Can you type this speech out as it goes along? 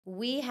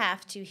we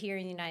have to, here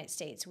in the United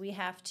States, we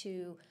have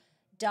to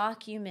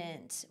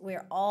document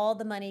where all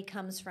the money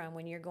comes from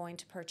when you're going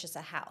to purchase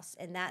a house.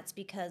 And that's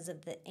because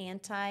of the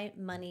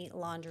anti-money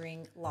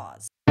laundering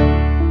laws.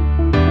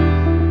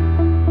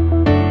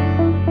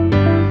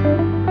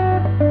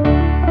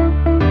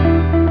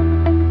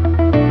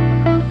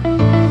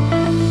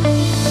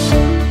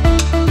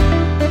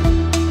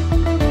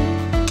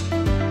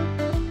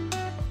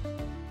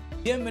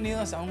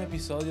 Bienvenidos a un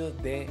episodio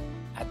de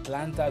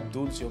Atlanta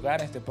Dulce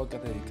Hogar, este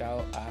podcast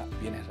dedicado a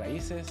bienes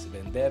raíces,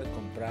 vender,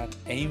 comprar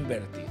e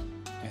invertir.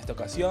 En esta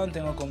ocasión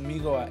tengo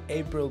conmigo a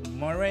April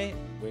Murray.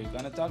 We're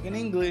gonna talk in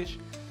English.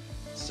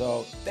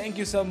 So thank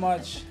you so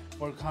much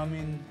for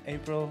coming,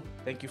 April.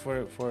 Thank you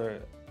for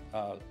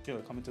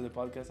coming to the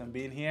podcast and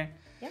being here.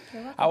 Yeah,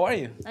 you're welcome. How are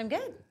you? I'm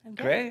good. I'm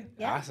good. Great.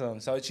 Yeah. Awesome.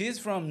 So she's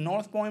from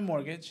Northpoint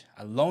Mortgage,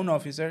 a loan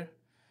officer.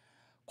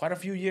 Quite a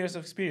few years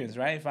of experience,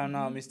 right? If I'm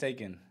not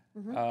mistaken.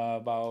 Mm-hmm.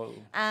 About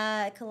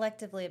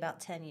collectively about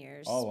 10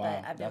 years. Oh, wow.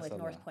 But I've been That's with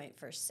a lot. Northpoint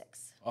for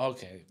 6.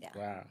 Okay. Yeah.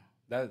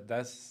 Wow.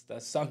 That's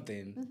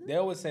something. Mm-hmm. They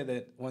always say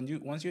that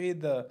once you hit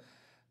the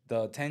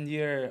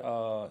 10-year,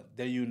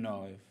 there you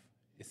know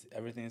if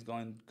everything is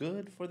going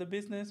good for the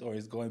business or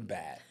it's going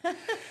bad.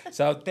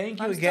 So thank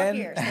you I'm again.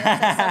 Still here, so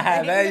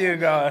that's There you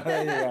go.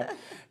 There you go.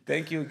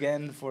 Thank you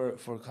again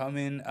for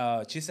coming.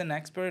 She's an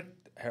expert.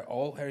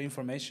 All her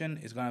information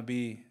is gonna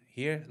be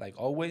here, like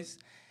always.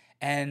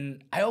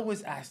 And I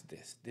always ask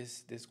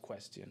this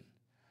question.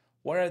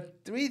 What are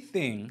 3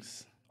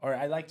 things, or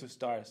I like to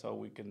start so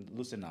we can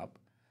loosen up.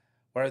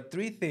 What are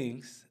 3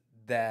 things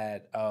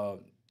that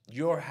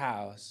your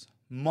house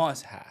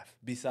must have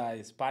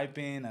besides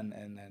piping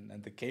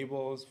and the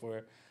cables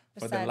for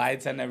the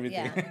lights and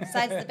everything? Yeah,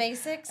 besides the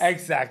basics?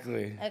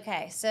 Exactly.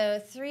 Okay, so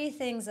 3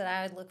 things that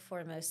I would look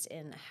for most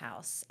in a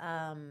house.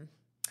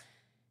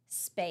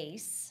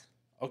 Space.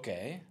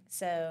 Okay.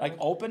 So Like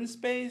open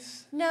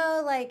space?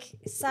 No, like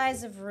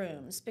size of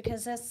rooms,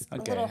 because that's a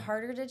little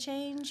harder to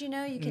change, you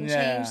know? You can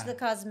change the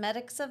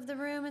cosmetics of the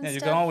room and stuff. You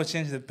can always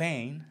change the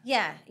paint.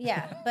 Yeah.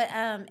 But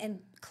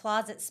and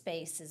closet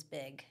space is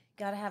big.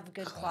 Gotta have a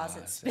good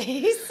closet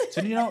space.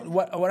 So you know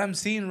what I'm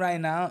seeing right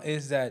now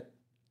is that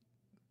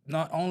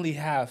not only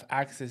have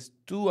access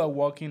to a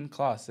walk-in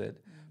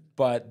closet,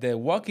 but the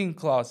walk-in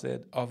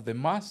closet of the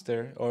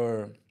master,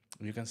 or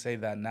you can say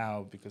that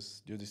now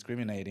because you're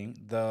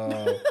discriminating.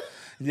 The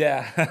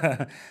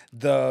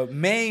the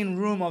main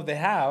room of the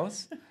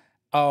house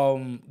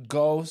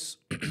goes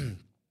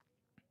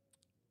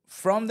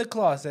from the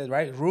closet,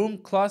 right? Room,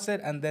 closet,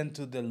 and then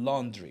to the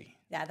laundry.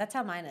 Yeah, that's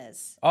how mine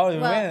is. Oh, well,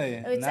 really?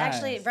 It's Nice.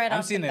 actually right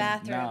off the seeing it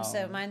bathroom. now.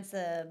 So mine's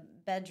the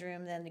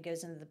bedroom, then it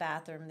goes into the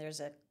bathroom.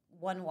 There's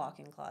one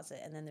walk-in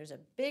closet, and then there's a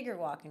bigger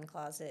walk-in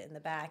closet in the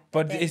back.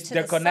 But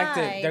they're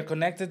connected. Side, They're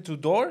connected to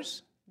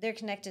doors. They're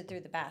connected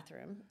through the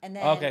bathroom, and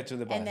then To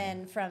the bathroom. And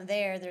then from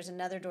there's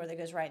another door that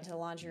goes right into the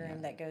laundry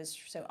room. That goes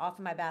so off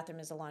of my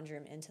bathroom is the laundry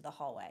room into the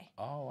hallway.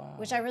 Oh wow!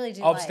 Which I really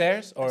do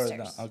upstairs like. Or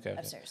upstairs. no? Okay.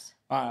 Upstairs.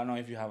 I don't know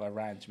if you have a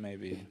ranch,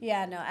 maybe.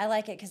 Yeah, no, I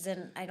like it because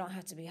then I don't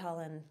have to be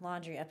hauling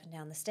laundry up and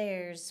down the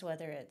stairs,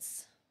 whether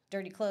it's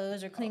dirty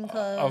clothes or clean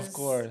clothes. Of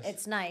course.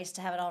 It's nice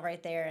to have it all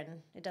right there,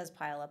 and it does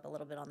pile up a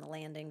little bit on the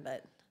landing,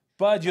 but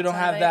you don't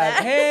have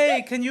that.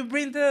 Hey, can you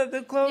bring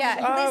the clothes yeah,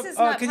 up? at least it's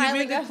not can you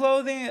bring the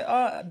clothing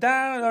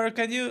down, or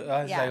can you?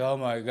 It's like, oh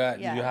my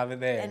God, you have it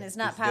there, and it's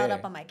not piled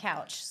up on my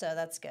couch, so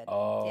that's good.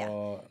 Oh,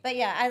 yeah. But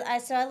yeah,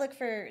 I look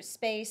for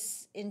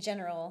space in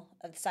general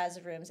of the size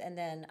of rooms, and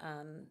then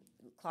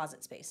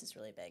closet space is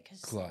really big.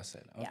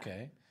 Closet,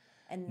 okay.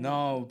 Yeah. And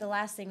no, the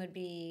last thing would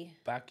be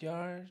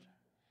backyard.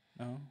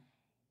 No.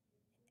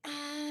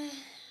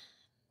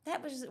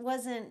 That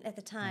wasn't at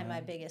the time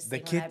my biggest thing.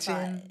 The kitchen.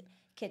 When I bought.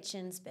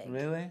 Kitchen's big.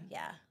 Really?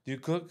 Yeah. Do you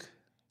cook?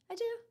 I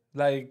do.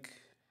 Like.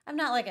 I'm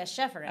not like a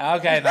chef or anything.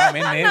 Okay, no, me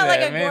neither. I'm not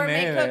like a me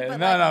gourmet neither. cook, but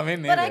no, me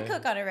neither. But I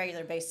cook on a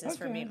regular basis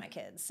for me and my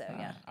kids, so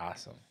yeah.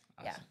 Awesome.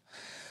 Yeah.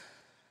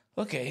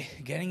 Okay,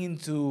 getting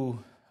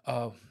into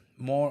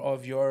more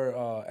of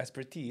your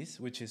expertise,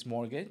 which is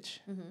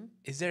mortgage. Mm-hmm.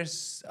 Is there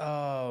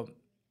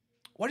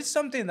what is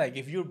something like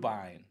if you're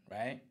buying,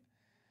 right?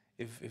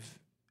 If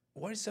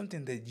what is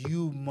something that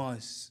you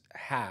must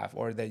have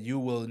or that you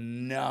will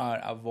not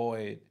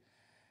avoid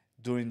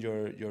during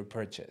your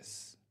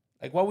purchase?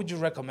 Like, what would you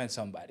recommend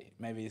somebody?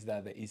 Maybe is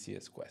that the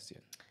easiest question?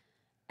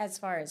 As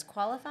far as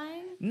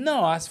qualifying?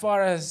 No, as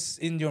far as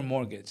in your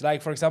mortgage.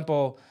 Like, for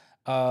example,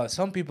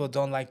 some people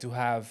don't like to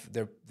have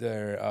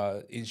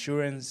their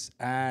insurance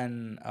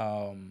and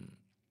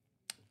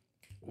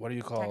what do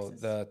you call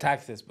taxes. The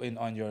taxes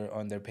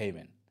on their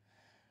payment.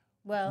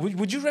 Well,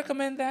 would you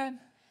recommend that?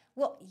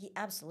 Well,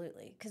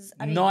 absolutely, because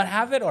I mean, not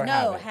have it or no,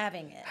 have it?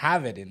 having it.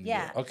 Have it in.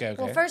 Yeah. Okay.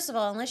 Well, first of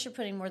all, unless you're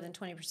putting more than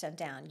 20%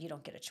 down, you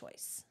don't get a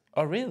choice.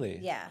 Oh, really?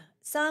 Yeah.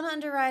 Some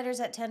underwriters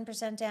at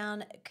 10%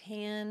 down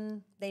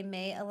they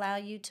may allow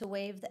you to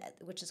waive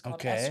which is called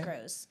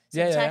escrows.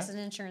 So tax and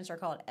insurance are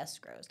called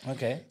escrows.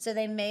 Okay. So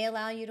they may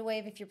allow you to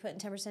waive if you're putting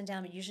 10%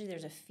 down, but usually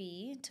there's a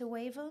fee to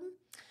waive them.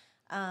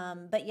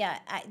 But yeah,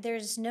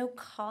 there's no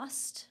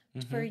cost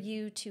for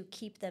you to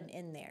keep them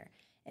in there.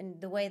 And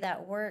the way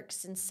that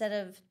works, instead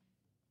of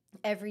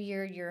every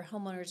year your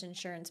homeowner's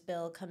insurance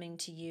bill coming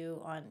to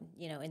you on,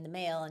 in the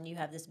mail, and you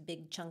have this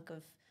big chunk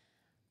of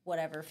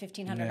whatever,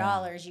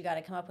 $1,500 you got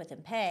to come up with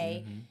and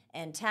pay,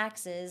 and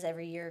taxes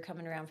every year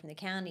coming around from the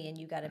county, and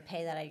you got to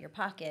pay that out of your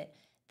pocket.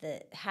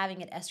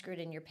 Having it escrowed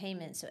in your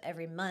payment, so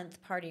every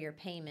month part of your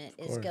payment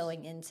is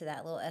going into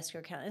that little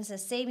escrow account. And it's a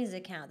savings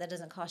account that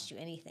doesn't cost you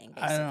anything,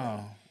 basically. I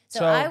know.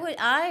 So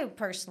I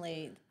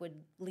personally would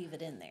leave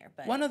it in there.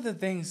 But one of the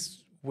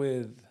things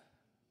with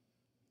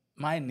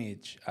my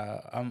niche,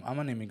 I'm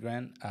an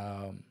immigrant.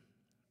 I'm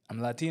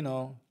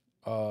Latino,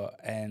 or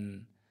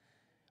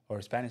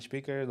Spanish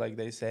speaker, like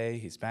they say,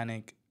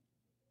 Hispanic.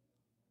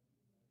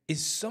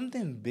 Is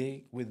something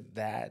big with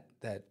that,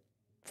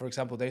 for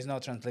example, there's no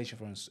translation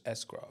from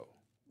escrow.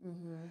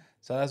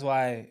 So that's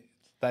why,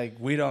 like,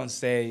 we don't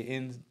say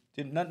it's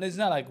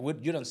not like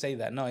you don't say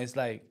that. No, it's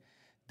like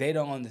they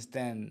don't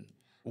understand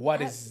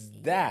what is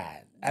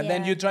that. And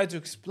then you try to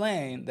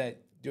explain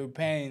that you're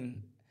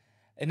paying,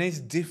 and it's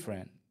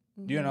different.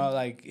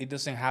 Like, it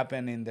doesn't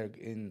happen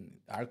in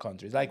our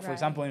countries. Like, for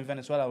example, in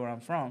Venezuela, where I'm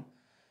from,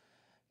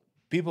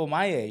 people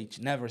my age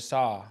never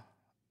saw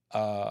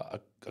a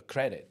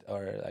credit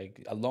or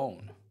like a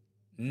loan.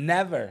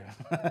 Never.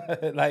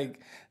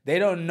 Like, they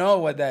don't know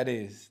what that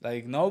is.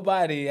 Like,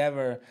 nobody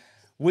ever.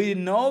 We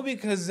know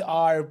because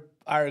our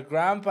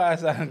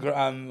grandpas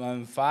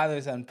and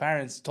fathers and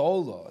parents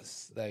told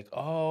us, like,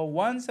 oh,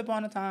 once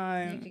upon a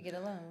time you could get a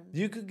loan.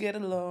 You could get a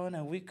loan,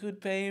 and we could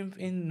pay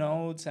in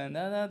notes and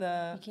da da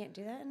da. You can't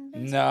do that in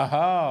Venezuela?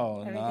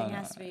 No, everything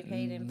has to be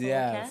paid in full cash.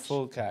 Yeah,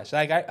 full cash.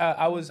 Like,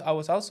 I was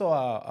also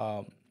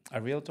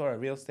a realtor, a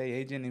real estate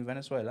agent in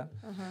Venezuela.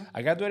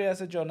 I graduated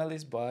as a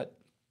journalist, but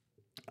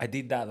I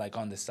did that like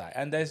on the side.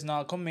 And there's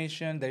not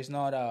commission. There's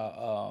not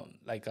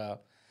like,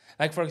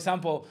 for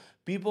example,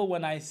 people,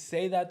 when I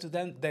say that to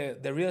them,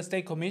 the real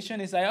estate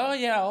commission is like, oh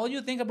yeah, all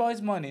you think about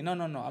is money. No.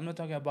 I'm not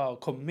talking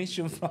about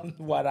commission from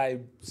what I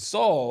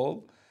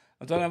sold.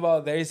 I'm talking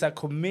about there is a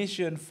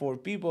commission for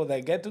people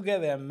that get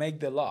together and make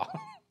the law.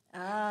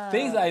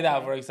 Things like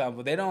that, for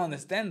example. They don't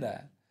understand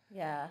that.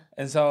 Yeah.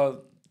 And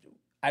so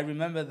I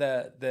remember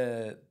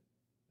the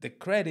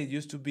credit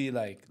used to be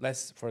like,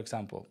 for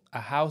example,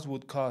 a house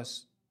would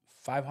cost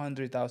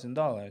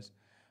 $500,000,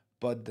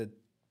 but the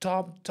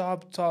top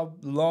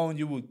loan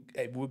you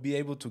would be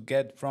able to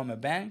get from a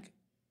bank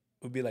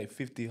would be like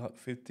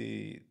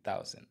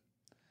 50,000.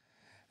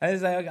 And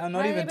it's like, I'm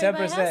not even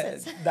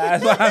 10%.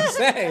 That's what I'm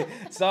saying.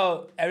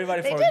 So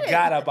everybody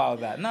forgot about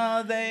that.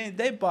 No,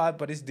 they bought,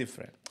 but it's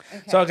different.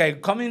 So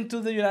coming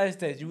to the United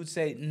States, you would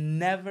say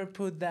never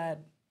put that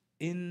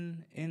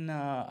in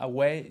a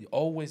way.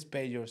 Always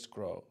pay your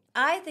escrow.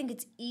 I think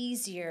it's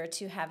easier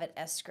to have it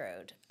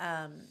escrowed.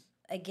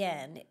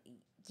 Again,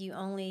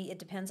 it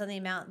depends on the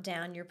amount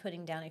down you're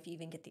putting down, if you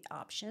even get the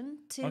option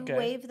to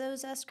waive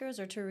those escrows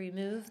or to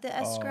remove the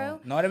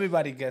escrow. Not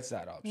everybody gets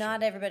that option.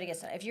 Not everybody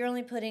gets that. If you're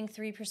only putting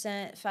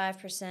 3%,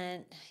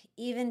 5%,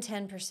 even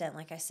 10%,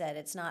 like I said,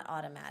 it's not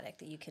automatic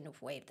that you can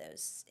waive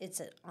those. It's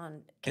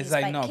on case It's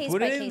like, by, no, case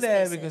put by it in case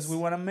there basis. because we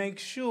want to make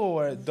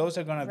sure those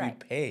are going to be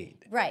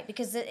paid. Right,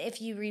 because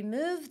if you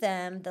remove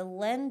them, the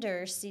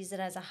lender sees it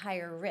as a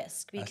higher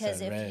risk. Because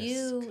if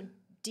you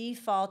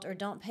default or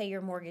don't pay your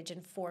mortgage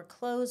and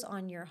foreclose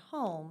on your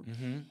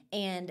home,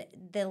 and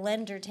the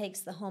lender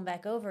takes the home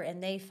back over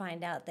and they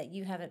find out that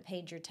you haven't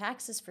paid your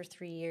taxes for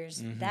 3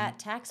 years, that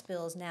tax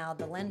bill is now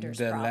the lender's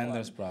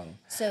problem.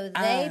 So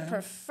they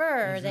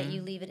prefer that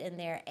you leave it in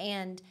there.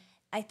 And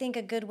I think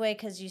a good way,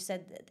 because you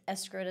said that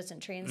escrow doesn't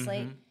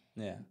translate,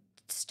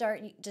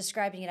 start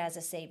describing it as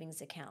a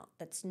savings account.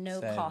 That's no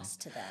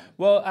cost to them.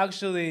 Well,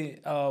 actually,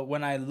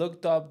 when I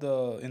looked up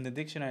in the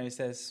dictionary, it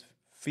says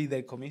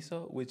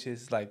fideicomiso, which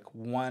is like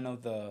one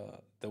of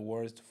the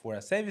words for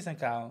a savings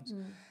account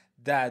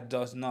that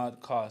does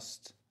not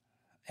cost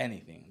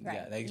anything. Right.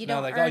 Yeah, like, you it's don't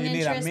not like, earn you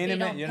need interest, a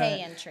minimum. You don't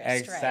pay interest.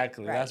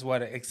 Exactly. Right.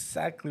 That's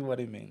exactly what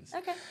it means.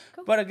 Okay,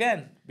 cool. But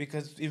again,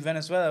 because in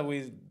Venezuela,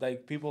 we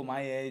like people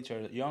my age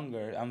or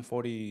younger. I'm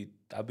 40.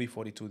 I'll be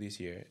 42 this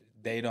year.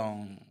 They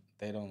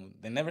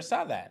never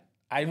saw that.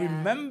 I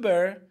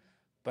remember.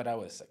 But I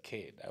was a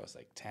kid. I was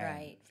like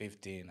 10,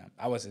 15.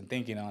 I wasn't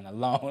thinking on a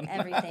loan.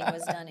 Everything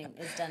is done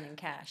in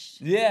cash.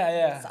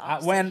 Yeah.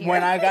 When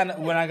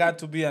I got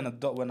to be an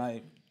adult, when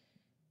I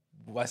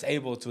was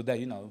able to that,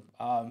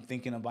 I'm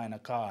thinking of buying a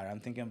car. I'm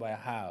thinking of buying a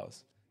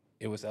house.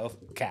 It was all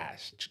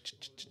cash.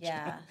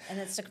 Yeah, and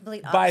it's the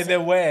complete opposite.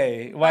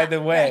 By the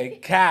way,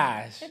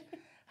 cash.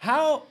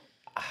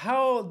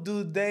 How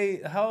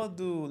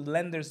do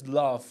lenders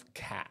love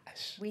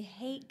cash? We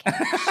hate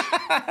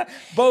cash.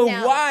 But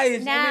why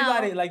is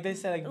everybody, like they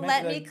say, like,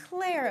 let me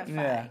clarify.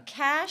 Yeah.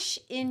 Cash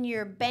in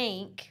your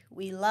bank,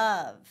 we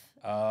love.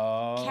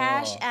 Oh.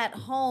 Cash at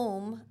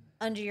home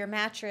under your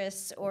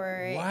mattress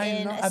or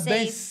in a safe. I've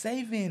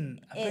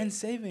been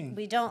saving.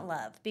 We don't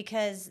love,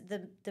 because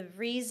the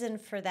reason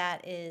for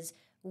that is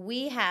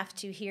we have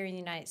to, here in the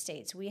United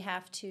States, we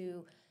have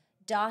to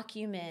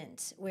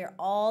document where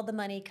all the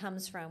money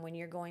comes from when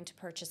you're going to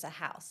purchase a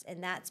house.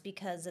 And that's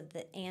because of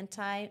the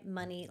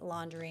anti-money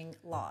laundering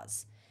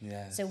laws.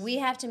 Yes. So we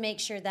have to make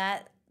sure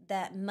that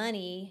that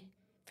money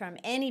from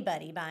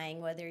anybody buying,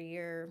 whether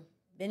you're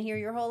been here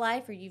your whole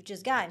life or you've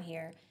just gotten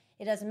here,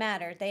 it doesn't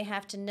matter. They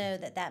have to know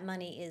that that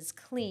money is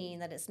clean,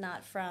 that it's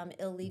not from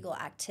illegal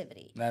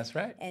activity. That's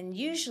right. And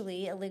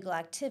usually illegal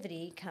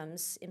activity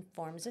comes in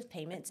forms of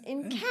payments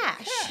in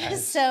cash.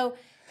 So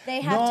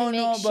they have to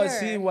make sure. But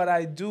see, what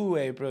I do,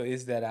 April,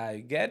 is that I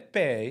get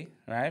paid,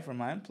 right, from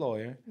my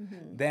employer.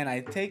 Mm-hmm. Then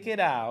I take it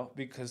out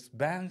because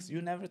banks,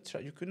 you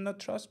could not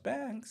trust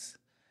banks.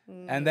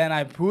 Mm. And then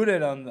I put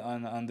it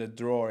on the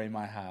drawer in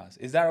my house.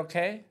 Is that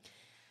okay?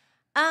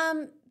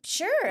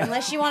 Sure,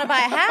 unless you want to buy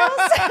a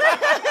house.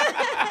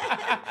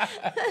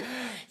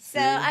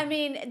 So, I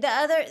mean,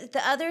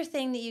 the other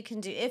thing that you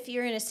can do, if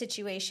you're in a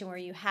situation where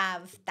you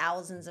have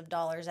thousands of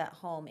dollars at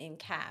home in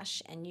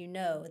cash and you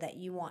know that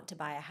you want to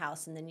buy a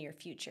house in the near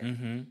future,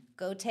 mm-hmm.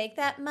 go take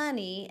that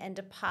money and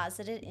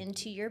deposit it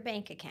into your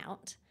bank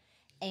account.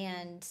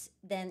 And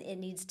then it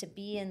needs to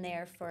be in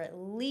there for at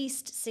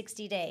least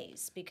 60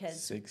 days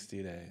because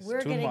 60 days.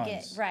 We're going to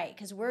get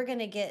because we're going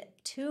to get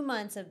 2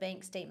 months of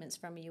bank statements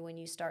from you when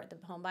you start the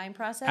home buying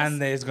process.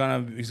 And it's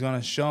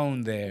gonna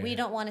show there. We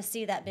don't want to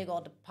see that big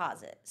old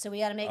deposit, so we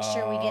got to make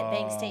sure we get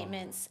bank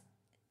statements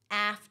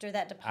after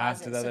that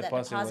deposit, so that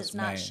deposit's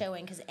not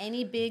showing. Because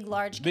any big,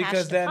 large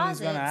cash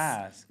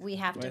deposits, we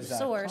have to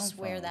source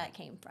where that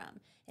came from.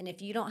 And if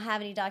you don't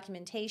have any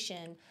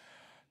documentation.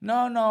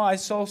 No, I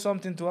sold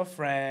something to a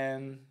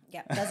friend.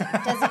 Yeah,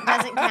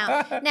 doesn't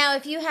count. Now,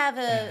 if you have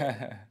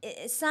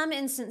some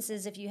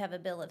instances, if you have a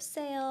bill of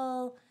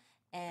sale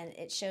and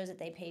it shows that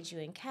they paid you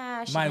in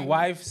cash. My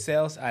wife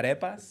sells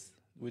arepas,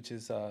 which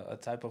is a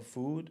type of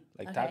food,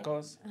 like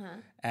tacos,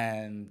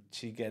 and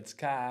she gets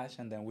cash,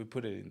 and then we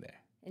put it in there.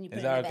 And you put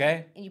is that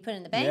okay? And you put it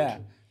in the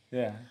bank?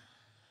 Yeah.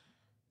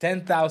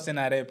 10,000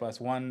 arepas,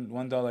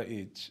 $1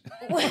 each.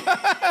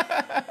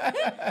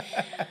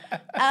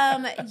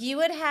 You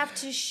would have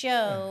to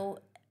show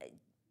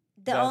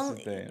the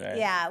thing, right?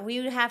 Yeah, we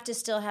would have to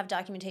still have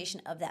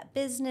documentation of that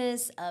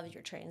business, of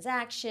your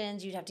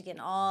transactions. You'd have to get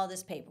in all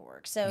this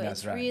paperwork. So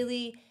it's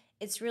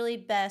really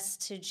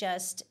best to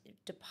just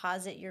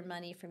deposit your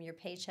money from your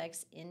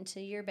paychecks into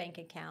your bank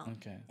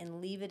account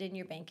and leave it in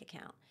your bank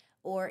account.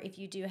 Or if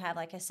you do have,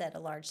 like I said, a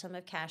large sum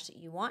of cash that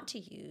you want to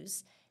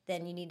use,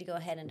 then you need to go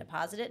ahead and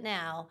deposit it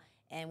now,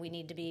 and we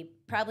need to be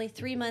probably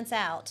 3 months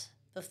out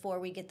before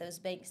we get those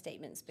bank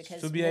statements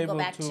because to be we'll able go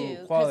back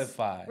to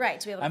qualify. Right,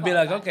 to be able to and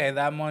qualify. be like, okay,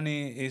 that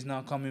money is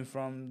not coming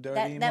from dirty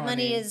money. That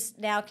money is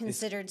now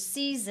considered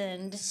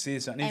seasoned.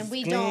 And it's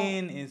we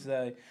clean. It's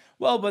like,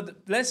 well, but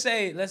let's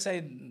say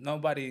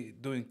nobody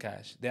doing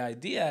cash. The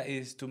idea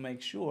is to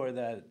make sure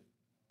that,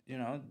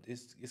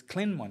 it's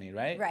clean money,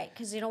 right? Right,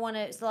 because you don't want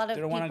to. It's a lot of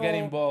they don't want to get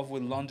involved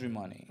with laundry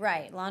money.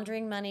 Right,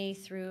 laundering money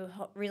through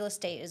real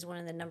estate is one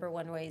of the number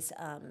one ways.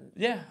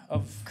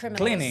 Of criminals,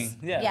 cleaning.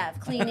 Yeah,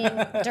 of cleaning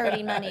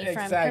dirty money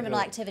from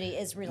criminal activity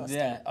is real estate.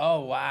 Yeah.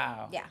 Oh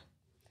wow. Yeah.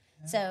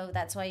 So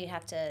that's why you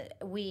have to.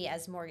 We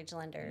as mortgage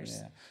lenders.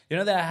 Yeah. You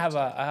know that I have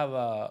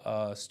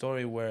a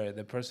story where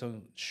the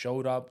person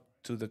showed up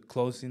to the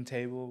closing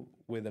table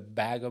with a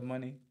bag of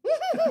money.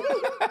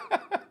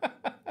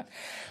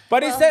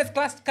 But it says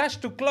cash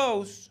to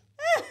close.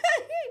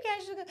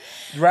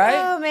 Right?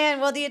 Oh, man.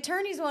 Well, the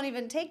attorneys won't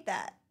even take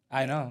that.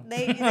 I know.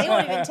 They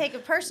won't even take a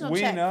personal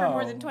check for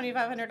more than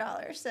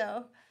 $2,500.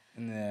 So,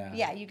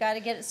 yeah, you got to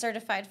get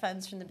certified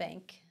funds from the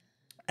bank.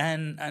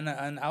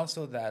 And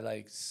also that,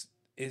 like,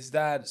 is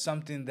that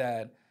something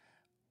that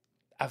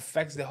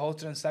affects the whole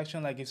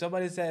transaction? Like, if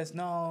somebody says,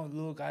 no,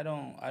 look, I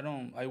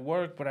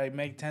work, but I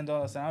make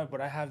 $10 an hour,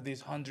 but I have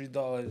this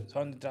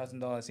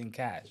 $100,000 in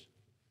cash.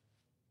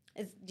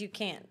 You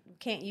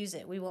can't use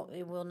it. We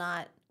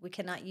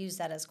cannot use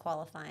that as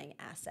qualifying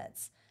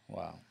assets.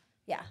 Wow.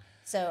 Yeah.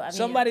 So I mean,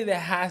 somebody that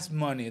has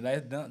money,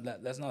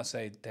 let's not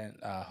say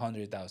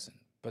 100,000,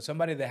 but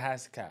somebody that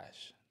has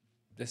cash,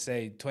 let's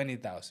say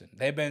 20,000.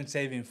 They've been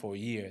saving for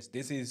years.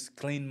 This is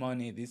clean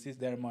money. This is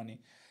their money.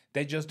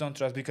 They just don't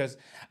trust because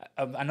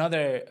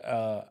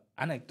another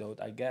anecdote,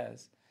 I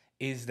guess,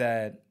 is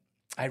that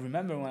I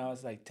remember when I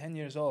was like 10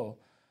 years old,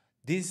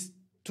 these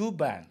two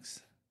banks,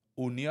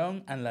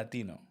 Unión and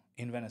Latino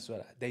in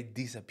Venezuela, they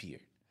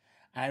disappeared.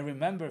 And I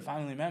remember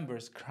family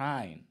members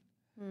crying,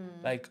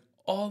 like,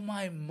 all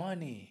my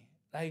money,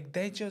 like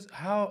they just,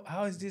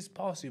 how is this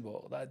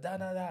possible? Like,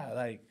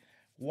 like,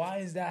 why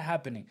is that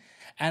happening?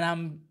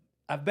 And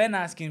I've been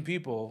asking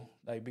people,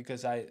 like,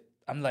 because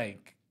I'm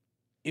like,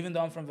 even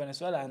though I'm from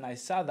Venezuela and I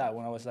saw that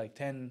when I was like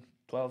 10,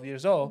 12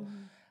 years old,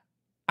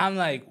 I'm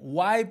like,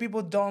 why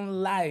people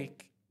don't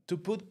like to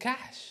put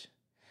cash?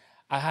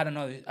 I had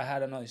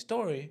another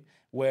story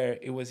where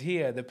it was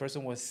here, the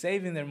person was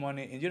saving their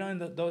money, and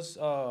in those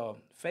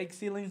fake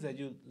ceilings that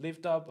you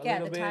lift up a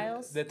little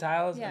bit, the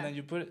tiles, and then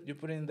you put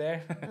it in there,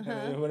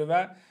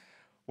 whatever.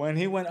 When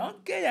he went,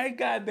 okay, I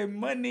got the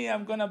money,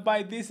 I'm gonna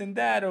buy this and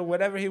that or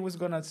whatever he was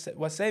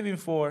saving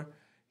for,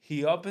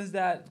 He opens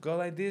that, go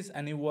like this,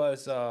 and it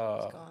was It's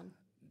gone.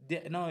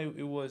 no,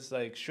 it was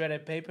like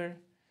shredded paper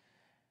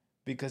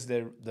because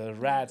the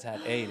rats had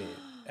ate it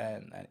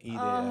and eat it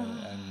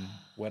and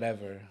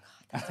whatever.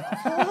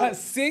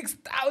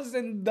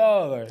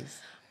 $6,000.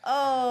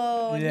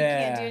 Oh, and you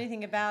Yeah. can't do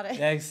anything about it.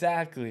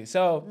 Exactly.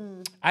 So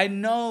I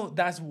know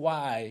that's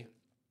why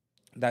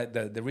that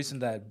the reason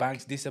that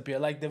banks disappear,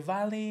 like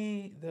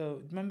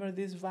remember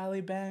this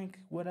Valley Bank,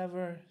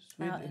 whatever,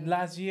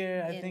 last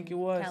year I think it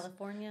was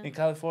California. in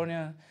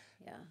California.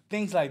 Yeah.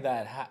 Things like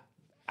that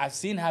I've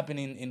seen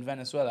happening in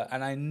Venezuela,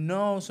 and I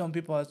know some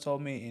people have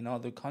told me in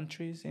other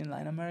countries in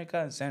Latin America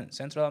and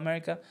Central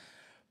America,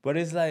 but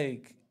it's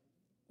like,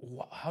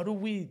 how do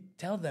we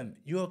tell them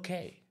you're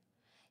okay?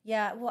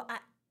 Yeah, well,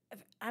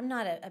 I'm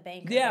not a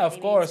banker. Yeah, by of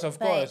any course, means, of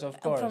course, but of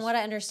course. From what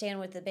I understand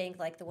with the bank,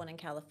 like the one in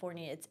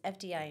California, it's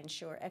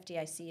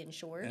FDIC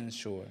insured.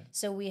 Insured.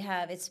 So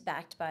it's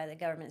backed by the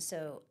government.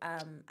 So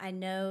I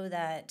know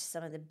that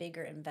some of the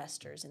bigger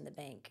investors in the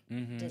bank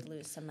did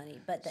lose some money,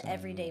 but the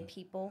everyday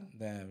people,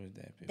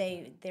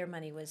 their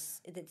money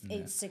was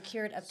it's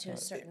secured up to a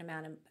certain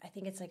amount. Of, I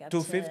think it's like up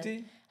to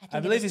 250.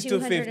 I believe it's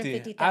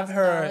 250. I've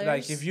heard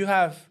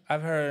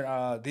I've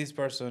heard this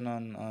person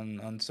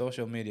on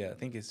social media. I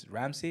think it's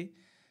Ramsey.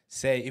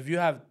 Say if you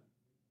have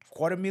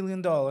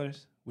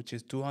 $250,000, which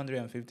is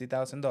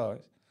 $250,000,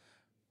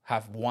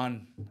 have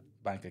one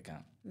bank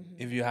account.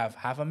 If you have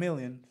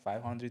 $500,000,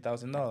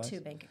 $500,000, two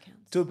bank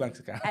accounts. Two bank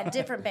accounts At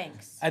different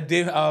banks.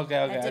 Okay.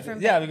 At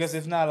different Yeah, banks. because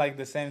it's not like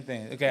the same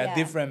thing. Okay, Yeah. at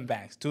different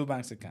banks, two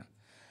banks account.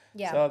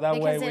 Yeah, so that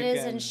way because we it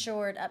is can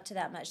insured up to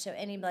that much. So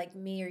any like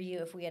me or you,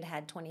 if we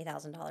had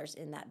 $20,000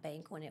 in that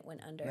bank when it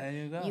went under, there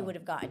you go. you would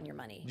have gotten your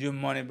money. Your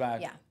money back.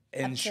 Yeah.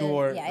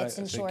 Insured. It's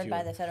insured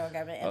by the federal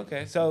government. And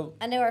okay, so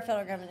I know our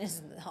federal government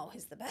isn't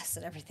always the best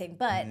at everything,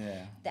 but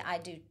yeah. I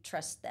do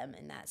trust them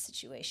in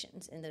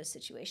those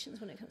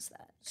situations when it comes to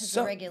that, because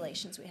the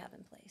regulations we have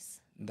in place.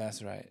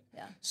 That's right.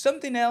 Yeah.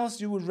 Something else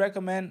you would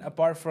recommend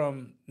apart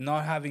from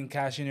not having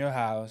cash in your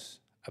house?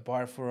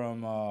 Apart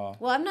from well,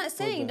 I'm not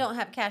saying you don't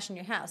have cash in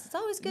your house. It's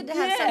always good to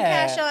have some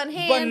yeah, cash on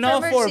hand, but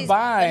not for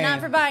buying. but not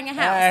for buying a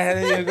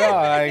house. There you go.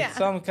 Like Yeah.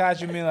 some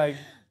cash, you mean like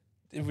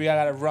if we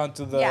gotta run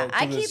to the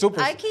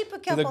super, I keep a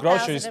couple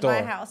grocery thousand store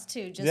in my house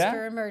too, just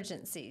for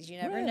emergencies. You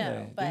never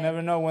know. But you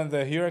never know when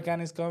the hurricane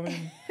is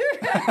coming.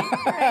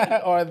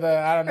 right. Or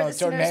the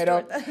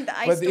tornado. The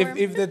ice but storm.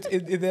 if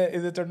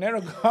the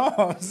tornado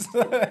comes,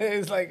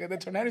 it's like the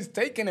tornado is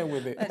taking it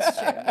with it.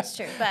 That's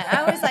true. But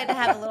I always like to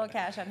have a little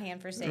cash on hand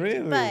for safety.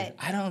 Really? But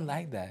I don't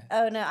like that.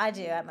 oh no, I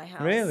do at my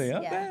house. Really?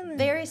 Okay. Yeah.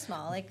 Very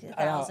small, like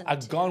 1,000. A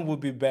gun would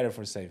be better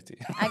for safety.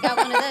 I got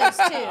one of those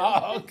too.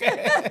 Oh,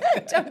 okay.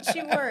 Don't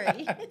you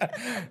worry.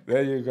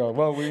 There you go.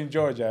 Well, we're in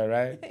Georgia,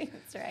 right?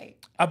 That's right.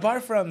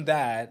 Apart from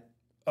that,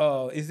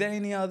 is there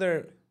any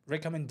other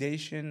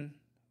recommendation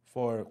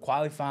for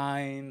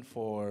qualifying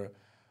for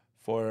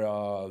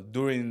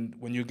during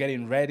when you're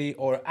getting ready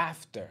or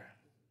after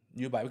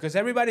you buy? Because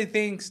everybody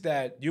thinks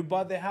that you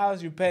bought the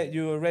house, you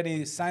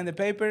already signed the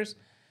papers,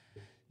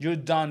 you're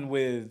done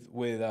with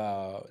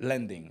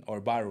lending or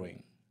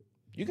borrowing.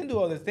 You can do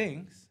other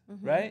things,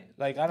 right?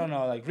 Like I don't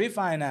know, like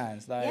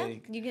refinance,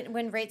 like you get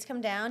when rates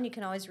come down, you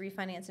can always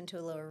refinance into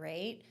a lower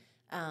rate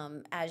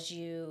as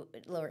you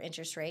lower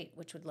interest rate,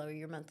 which would lower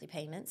your monthly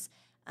payments.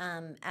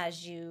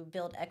 As you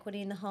build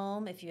equity in the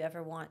home, if you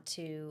ever want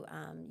to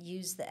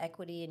use the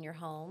equity in your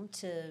home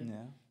to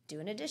do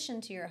an addition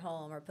to your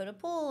home or put a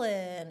pool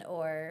in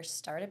or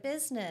start a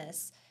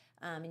business,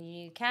 and you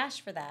need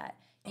cash for that,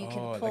 you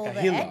can pull like a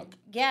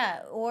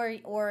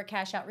HELOC. or a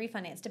cash out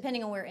refinance,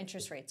 depending on where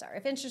interest rates are.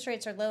 If interest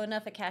rates are low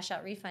enough, a cash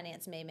out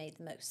refinance may make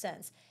the most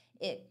sense.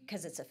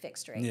 Because it's a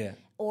fixed rate. Yeah.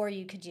 Or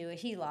you could do a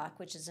HELOC,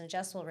 which is an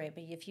adjustable rate.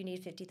 But if you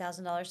need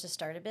 $50,000 to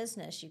start a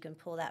business, you can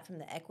pull that from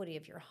the equity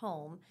of your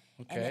home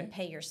and then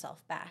pay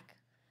yourself back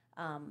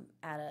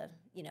at a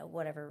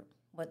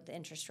what the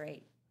interest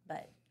rate,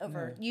 but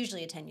over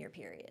usually a 10-year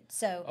period.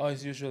 So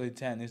it's usually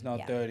 10. It's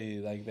not 30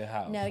 like the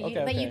house. No,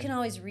 you can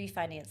always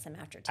refinance them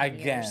after 10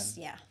 years.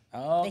 Yeah.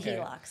 Oh, the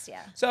HELOCs.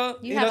 Yeah. So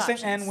it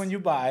doesn't end when you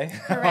buy.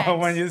 Correct. Or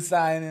when you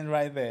sign in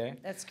right there.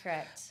 That's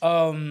correct.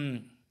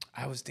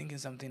 I was thinking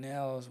something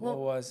else. What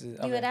was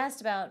it? You had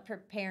asked about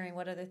preparing.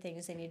 What other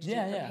things they need to do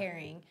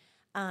preparing?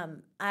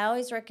 I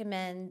always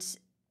recommend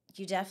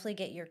you definitely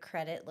get your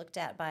credit looked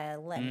at by a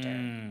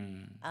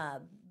lender.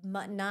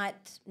 Not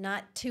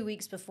 2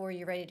 weeks before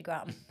you're ready to go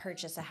out and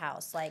purchase a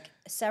house. Like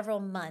several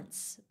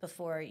months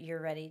before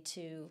you're ready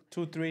to.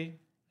 2, 3,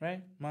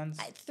 right? Months.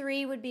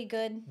 3 would be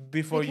good.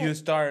 Before you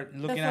start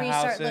looking at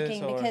houses. Before you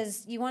start looking,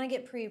 because you want to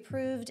get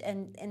pre-approved,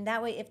 and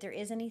that way, if there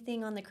is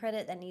anything on the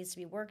credit that needs to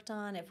be worked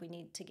on, if we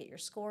need to get your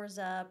scores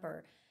up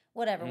or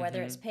whatever,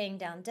 whether it's paying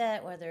down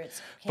debt, whether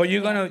it's but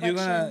you're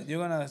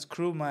gonna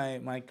screw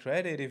my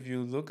credit if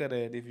you look at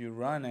it, if you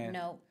run it.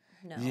 No.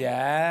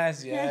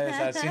 Yes,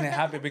 I've seen it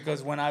happen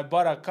because when I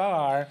bought a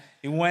car,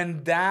 it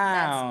went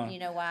down. You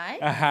know why?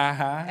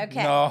 Okay.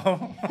 Okay.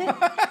 No.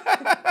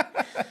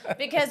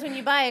 Because when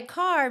you buy a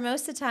car,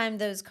 most of the time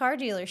those car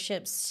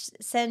dealerships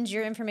send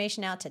your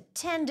information out to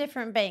 10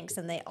 different banks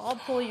and they all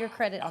pull your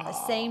credit on the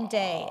same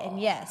day. And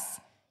yes,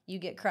 you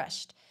get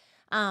crushed.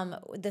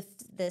 The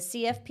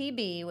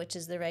CFPB, which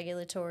is the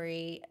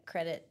regulatory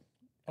credit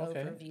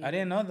overview. I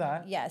didn't know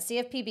that. Yeah,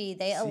 CFPB,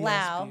 they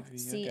allow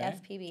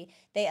CFPB,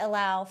 they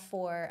allow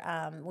for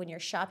when you're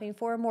shopping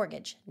for a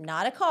mortgage,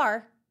 not a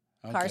car.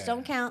 Cars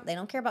don't count. They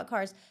don't care about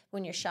cars.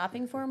 When you're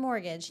shopping for a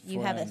mortgage,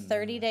 you have a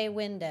 30-day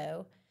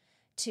window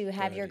to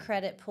have your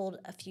credit pulled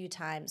a few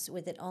times,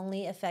 with it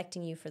only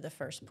affecting you for the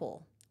first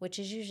pull, which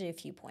is usually a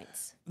few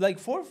points. Like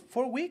 4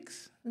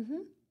 weeks? Mm-hmm.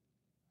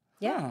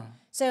 Yeah. Huh.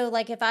 So,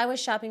 like, if I was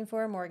shopping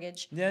for a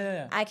mortgage,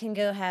 Yeah. I can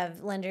go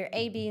have lender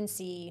A, B, and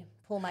C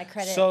pull my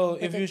credit. So,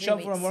 if you shop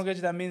weeks. for a mortgage,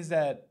 that means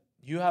that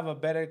you have a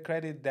better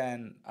credit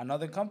than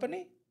another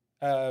company?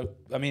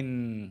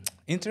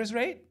 Interest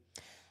rate?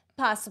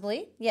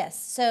 Possibly,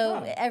 yes.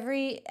 So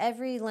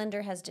every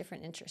lender has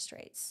different interest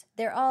rates.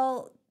 They're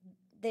all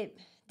the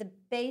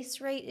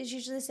base rate is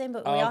usually the same,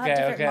 but we all have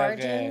different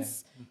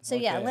margins. So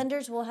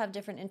lenders will have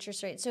different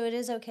interest rates. So it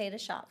is okay to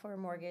shop for a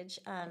mortgage.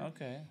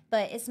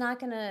 But it's not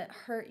going to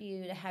hurt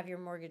you to have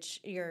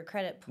your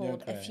credit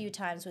pulled a few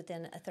times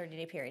within a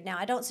 30-day period. Now,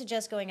 I don't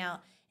suggest going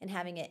out and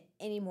having it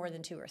any more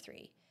than 2 or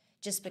 3.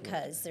 Just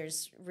because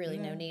there's really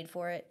no need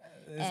for it.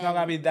 It's not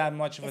going to be that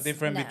much of a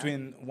difference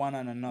between one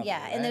and another.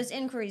 Yeah, right? And those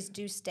inquiries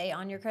do stay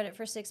on your credit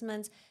for 6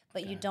 months,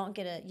 but you don't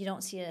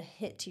see a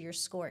hit to your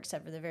score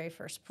except for the very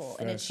first pull.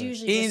 And it's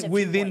usually just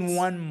within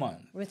 1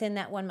 month. Within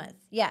that 1 month.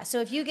 Yeah,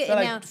 so if you get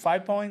like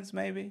 5 points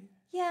maybe?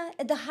 Yeah,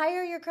 the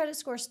higher your credit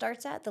score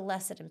starts at, the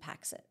less it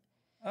impacts it.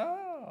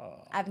 Oh.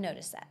 I've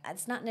noticed that.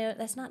 That's not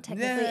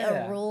technically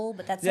a rule,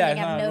 but that's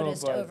something I've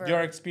noticed over your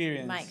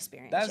experience. My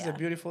experience. That's the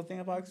beautiful thing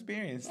about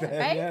experience.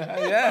 Right?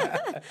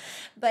 Yeah.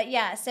 But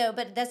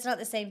that's not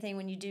the same thing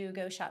when you do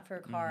go shop for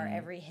a car.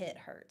 Every hit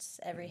hurts.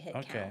 Every hit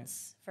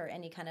counts for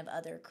any kind of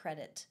other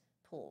credit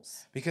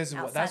pulls. Because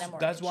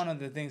that's one of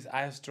the things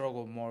I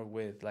struggle more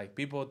with. Like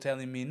people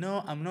telling me,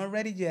 "No, I'm not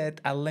ready yet.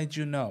 I'll let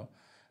you know."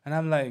 And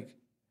I'm like,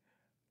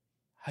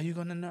 "How you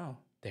gonna know?"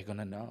 They're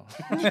gonna know.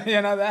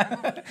 You know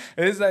that?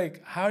 It's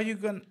like, how are you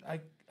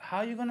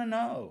gonna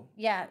know?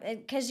 Yeah,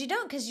 because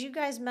you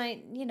guys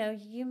might,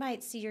 you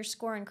might see your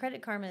score on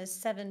Credit Karma as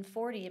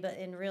 740, but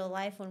in real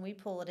life, when we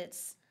pull it,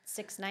 it's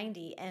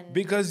 690. And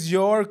because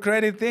your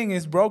credit thing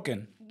is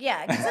broken.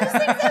 Yeah, because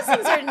those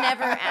things are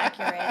never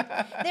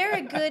accurate. They're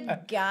a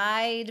good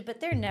guide, but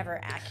they're never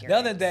accurate. The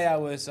other day I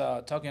was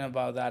talking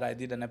about that. I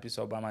did an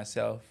episode by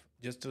myself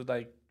just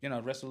to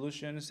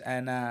resolutions,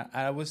 and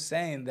I was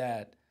saying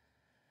that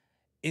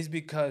it's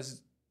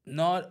because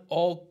not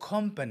all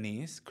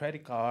companies,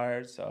 credit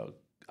cards or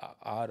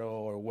auto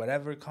or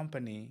whatever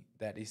company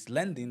that is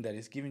lending, that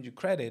is giving you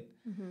credit,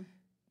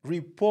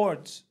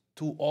 reports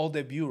to all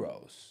the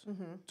bureaus,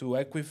 to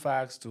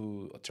Equifax,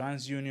 to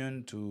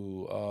TransUnion,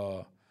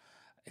 to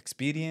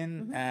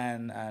Expedient,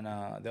 and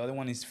the other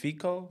one is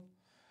FICO.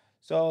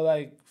 So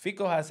like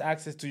FICO has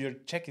access to your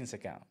checkings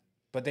account,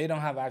 but they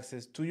don't have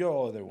access to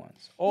your other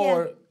ones.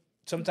 Or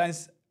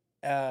sometimes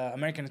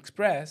American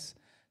Express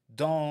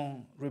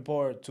don't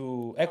report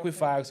to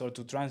Equifax or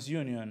to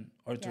TransUnion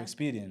or to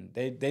Expedient.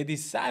 They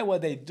decide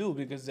what they do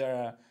because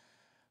they're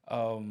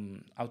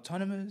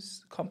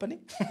autonomous company.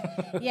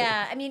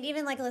 Yeah, I mean,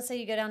 even like let's say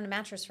you go down to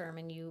Mattress Firm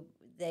and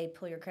they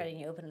pull your credit and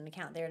you open an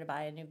account there to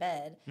buy a new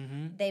bed.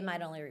 They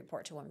might only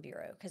report to one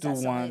bureau because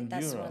that's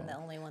the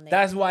only one.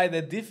 That's why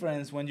the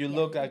difference when you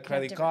look at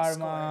Credit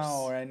Karma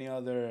or any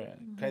other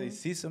Credit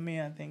Sesame,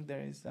 I think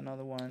there is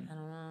another one. I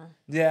don't know.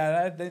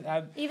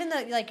 Yeah, even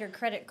though like your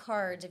credit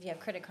cards, if you have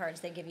credit cards,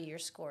 they give you your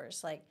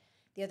scores. Like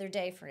the other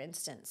day, for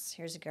instance,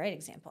 here's a great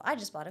example. I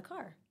just bought a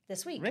car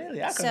this week. Really?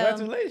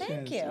 Congratulations.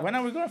 Thank you. When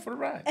are we going for the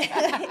ride?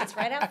 It's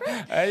right out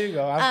front. There you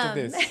go.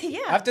 After this. Yeah.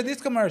 After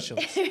this commercial.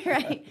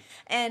 Right.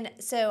 And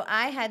so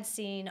I had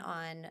seen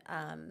on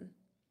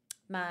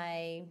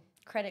my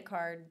credit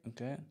card,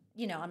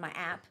 on my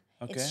app,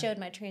 it showed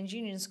my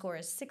TransUnion score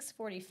as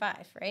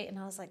 645, right? And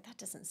I was like, that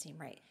doesn't seem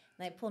right.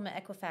 And I pulled my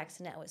Equifax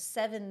and that was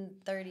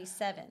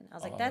 737. I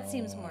was like, that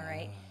seems more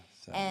right.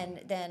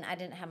 And then I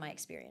didn't have my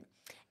Experian.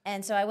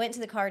 And so I went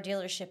to the car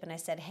dealership and I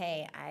said,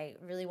 hey, I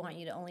really want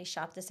you to only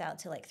shop this out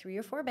to like 3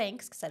 or 4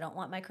 banks because I don't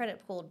want my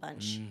credit pulled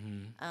bunch.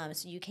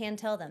 So you can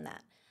tell them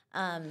that.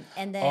 And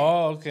then,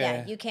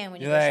 yeah, you can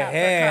when you go shop for a car.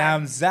 Hey,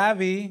 I'm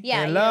Zavi.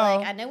 Yeah, hello. You're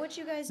like, I know what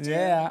you guys do.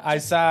 Yeah, I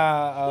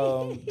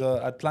saw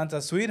the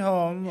Atlanta Sweet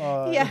Home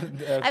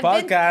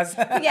podcast.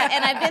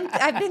 And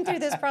I've been through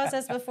this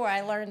process before.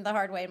 I learned the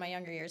hard way in my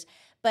younger years.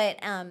 But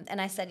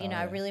and I said,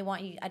 I really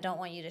want you. I don't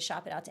want you to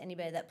shop it out to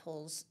anybody that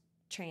pulls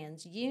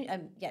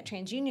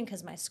TransUnion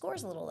because my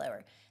score's a little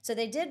lower. So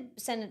they did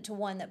send it to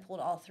one that pulled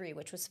all 3,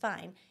 which was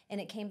fine.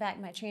 And it came back,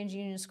 my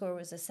TransUnion score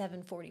was a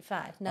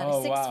 745, not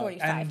a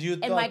 645. Wow.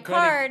 And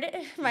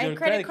my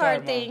credit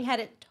card thing had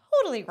it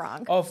totally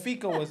wrong. Oh,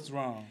 FICO was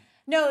wrong.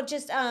 No,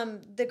 just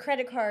the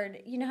credit card.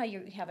 You know how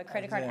you have a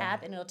credit card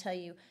app and it'll tell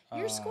you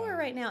your score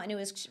right now, and it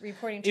was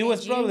reporting TransUnion. It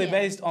was probably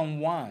based on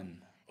one.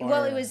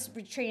 Well, it was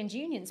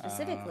TransUnion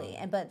specifically,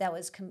 but that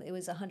was it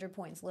was 100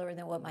 points lower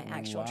than what my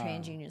actual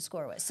TransUnion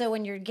score was. So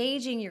when you're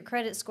gauging your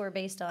credit score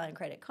based on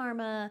Credit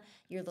Karma,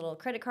 your little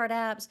credit card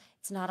apps,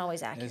 it's not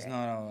always accurate. It's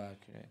not all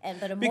accurate.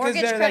 But a because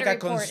mortgage they're credit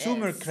like a report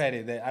consumer is,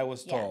 credit that I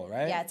was told,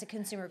 right? Yeah, it's a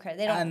consumer credit.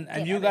 They don't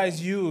and you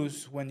guys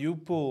use, when you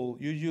pull,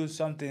 you use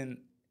something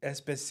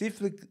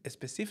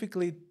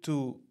specifically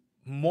to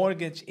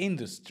mortgage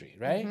industry,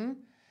 right?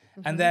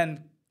 And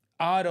then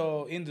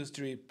auto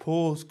industry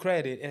pulls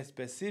credit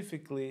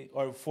specifically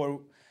or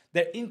for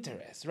their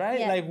interest, right?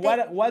 Yeah, like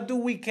what do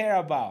we care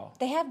about?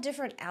 They have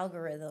different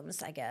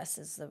algorithms, I guess,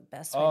 is the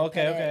best way Oh, to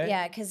okay, put okay. it.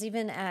 Yeah, because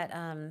even at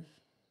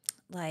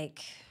like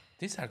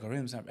these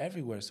algorithms are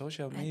everywhere,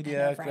 social I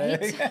media. know,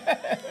 right?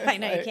 I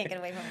know, you can't get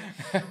away from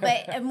it.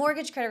 But a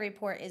mortgage credit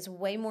report is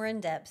way more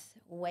in depth,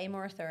 way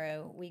more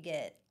thorough. We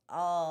get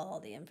all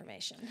the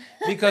information.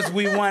 Because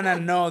we want to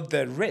know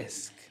the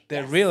risk,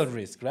 the real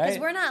risk, right?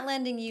 Because we're not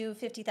lending you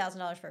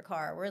 $50,000 for a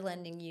car. We're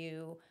lending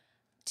you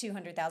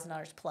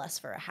 $200,000 plus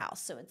for a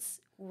house. So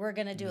we're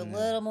going to do a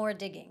little more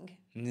digging.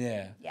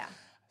 Yeah. Yeah.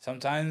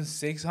 Sometimes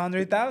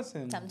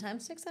 600,000.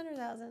 Sometimes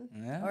 600,000.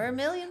 Yeah. Or $1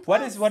 million plus.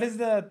 plus. What is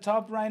the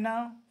top right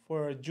now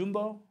for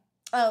jumbo?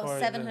 Oh,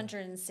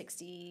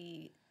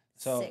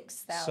 766,000.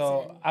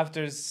 So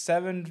after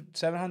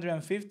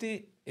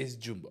 750 is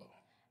jumbo.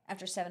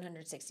 After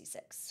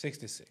 766.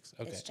 66.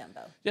 Okay. It's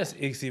jumbo. Just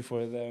easy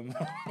for them.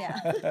 Yeah.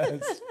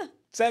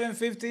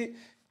 750,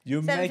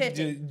 you make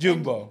 750.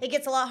 jumbo. It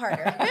gets a lot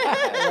harder.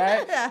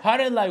 Right?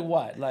 Harder like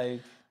what?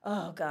 Like,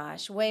 oh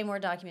gosh, way more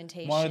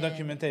documentation. more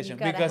documentation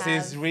because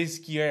it's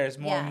riskier. It's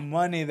more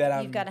money that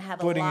I'm You've got to have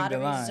a putting lot in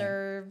the of line.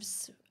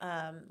 reserves,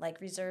 like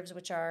reserves,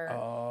 which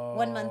are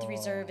 1 month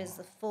reserve is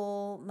the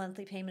full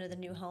monthly payment of the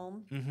new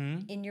home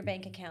in your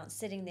bank account,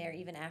 sitting there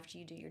even after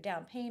you do your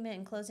down payment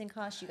and closing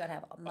costs. You got to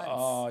have months.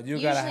 Oh, you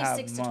usually gotta have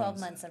 6 to 12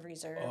 months of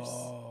reserves.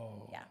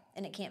 Oh. Yeah,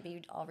 and it can't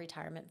be all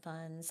retirement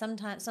funds.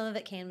 Sometimes some of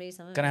it can be.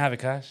 Some of Can it I have it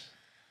cash?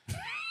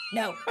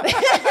 no.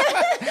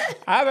 I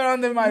have it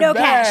under my No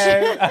bed.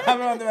 cash. I have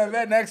it under my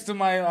bed next to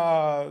my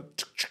My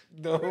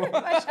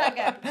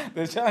shotgun.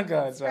 the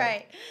shotgun.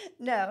 Right.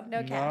 No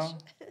cash. No?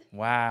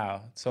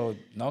 Wow. So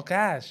no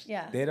cash.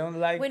 Yeah. They don't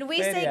like When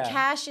we say feria.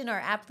 cash in our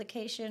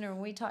application or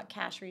when we talk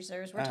cash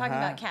reserves, we're talking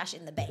about cash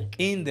in the bank.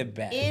 In the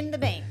bank. In the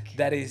bank.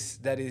 That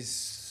is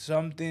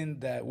something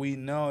that we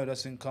know it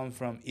doesn't come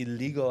from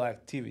illegal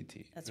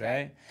activity. That's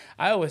right.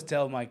 I always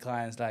tell my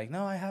clients like,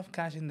 no, I have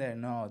cash in there.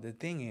 No, the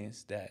thing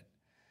is that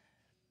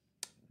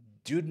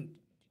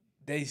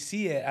they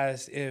see it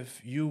as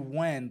if you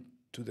went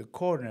to the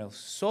corner,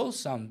 sold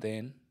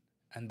something,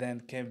 and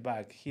then came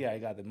back. Here, I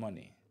got the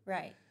money.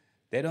 Right.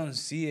 They don't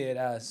see it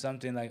as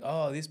something like,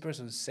 oh, this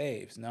person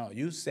saves. No,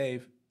 you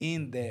save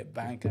in the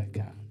bank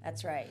account.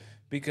 That's right.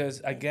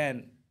 Because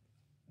again,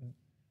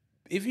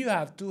 if you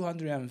have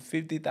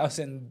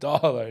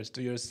 $250,000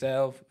 to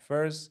yourself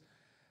first,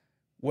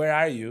 where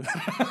are you?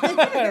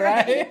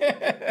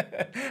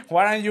 Right?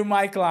 Why aren't you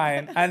my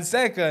client? And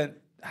second,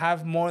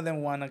 have more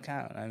than one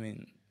account. I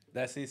mean,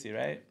 that's easy,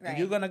 right? Right.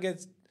 You're gonna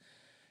get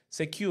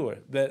secure.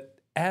 But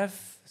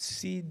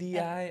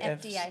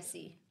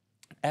FDIC.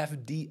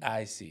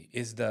 FDIC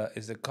is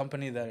the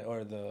company that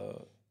or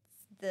the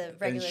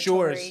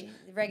Regulatory.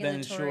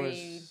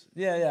 Organization.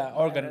 Yeah, the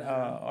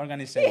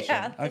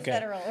okay.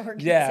 federal organization.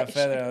 Yeah,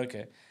 federal.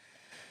 Okay.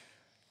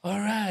 All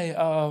right.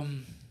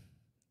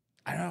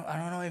 I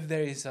don't know if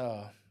there is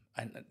I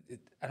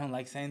don't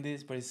like saying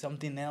this, but it's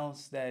something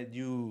else that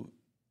you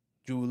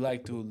would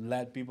like to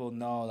let people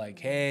know, like,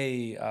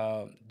 hey,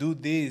 do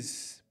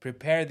this,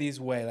 prepare this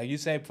way. Like you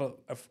say, for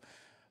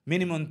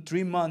minimum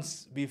 3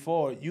 months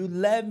before, you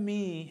let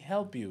me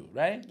help you,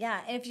 right? Yeah,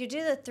 and if you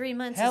do the 3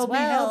 months Help as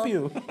well, me help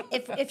you.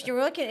 if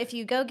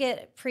you go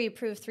get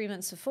pre-approved 3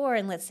 months before,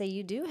 and let's say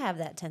you do have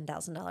that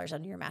 $10,000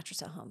 under your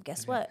mattress at home,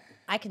 guess what?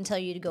 I can tell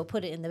you to go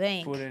put it in the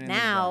bank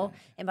now,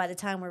 and by the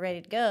time we're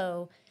ready to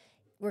go,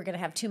 we're gonna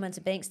have 2 months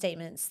of bank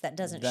statements that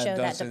doesn't show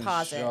that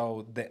deposit.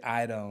 Show the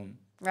item.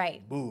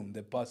 Right. Boom,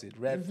 deposit,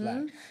 red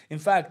flag. In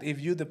fact,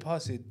 if you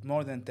deposit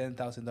more than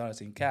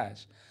 $10,000 in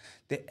cash,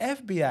 the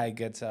FBI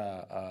gets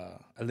a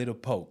little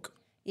poke.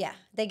 Yeah,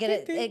 they get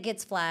it. It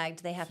gets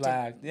flagged. They have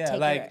to. Yeah, take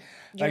like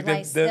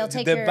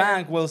the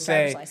bank will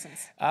say,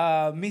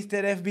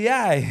 Mr.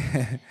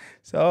 FBI.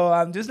 So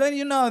I'm just letting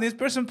you know this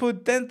person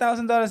put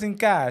 $10,000 in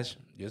cash.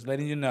 Just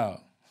letting you know,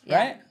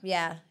 right?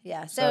 Yeah.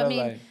 So Sort I mean,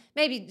 like,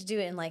 maybe do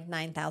it in like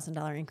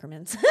 $9,000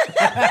 increments.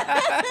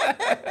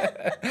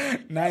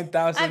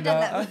 $9,000. I've done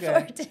that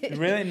before too.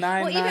 Really,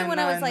 Well, even when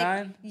I was like,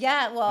 9?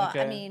 yeah. Well,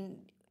 Okay. I mean,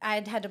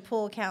 I'd had to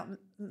pull account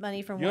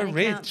money from You're one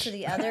account rich. to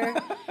the other.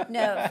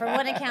 No, from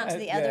one account to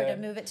the other Yeah.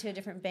 to move it to a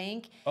different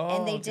bank. Oh,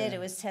 And they did. okay. It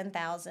was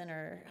 10,000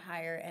 or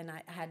higher, and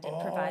I had to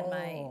provide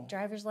my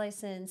driver's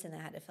license, and I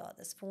had to fill out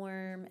this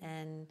form,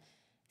 and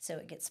so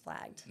it gets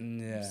flagged.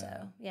 Yeah.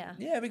 So yeah.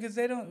 Yeah, because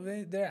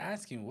they're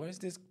asking, where's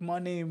this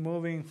money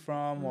moving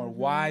from, or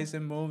why is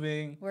it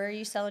moving? Where are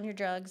you selling your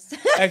drugs?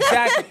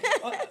 Exactly.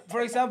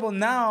 For example,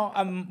 now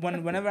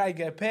whenever I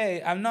get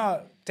paid, I'm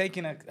not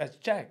taking a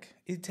check.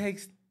 It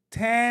takes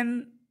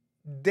 10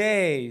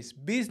 days,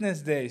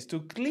 business days to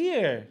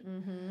clear.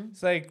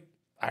 It's like,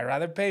 I'd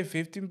rather pay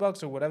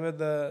 $15 or whatever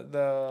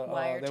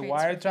the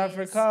wire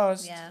transfer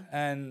costs,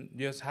 and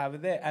just have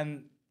it there.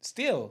 And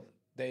still,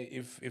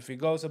 if it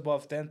goes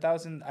above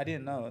 10,000, I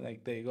didn't know.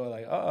 Like, they go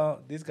like,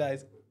 this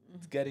guy's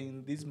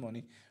getting this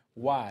money.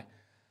 Why?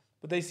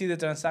 But they see the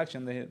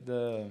transaction.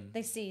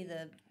 They see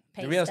the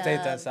pay real stub.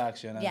 estate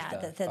transaction.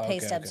 And the pay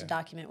stub's a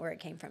document where it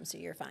came from, so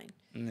you're fine.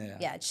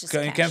 Yeah, it's just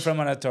it came from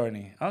an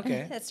attorney.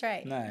 Okay. That's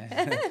right. Nice.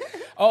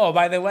 Oh,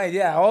 by the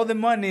way, all the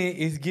money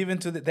is given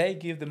to they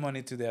give the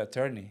money to the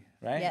attorney,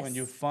 right? Yes. When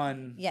you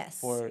fund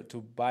Yes.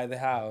 to buy the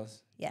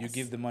house, Yes. you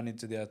give the money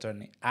to the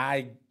attorney.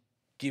 I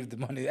give the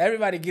money.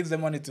 Everybody gives the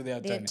money to the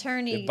attorney. The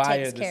attorney the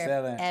buyer, takes the care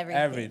seller, of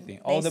everything.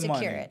 All they the money.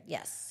 secure it.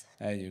 Yes.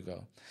 There you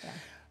go. Yeah.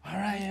 All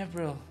right,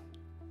 April.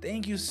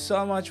 Thank you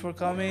so much for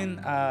coming.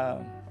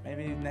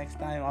 Maybe next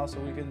time also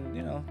we can,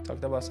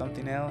 talk about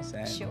something else.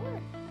 And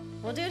Sure.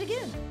 We'll do it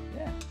again.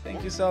 Yeah.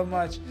 Thank you so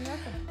much. You're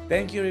welcome.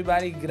 Thank you,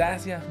 everybody.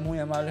 Gracias, muy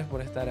amables por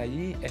estar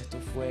allí. Esto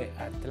fue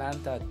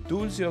Atlanta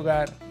Dulce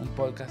Hogar, un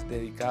podcast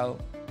dedicado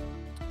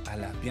a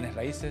las bienes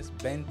raíces,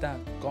 venta,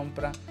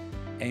 compra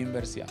e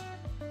inversión.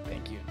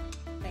 Thank you.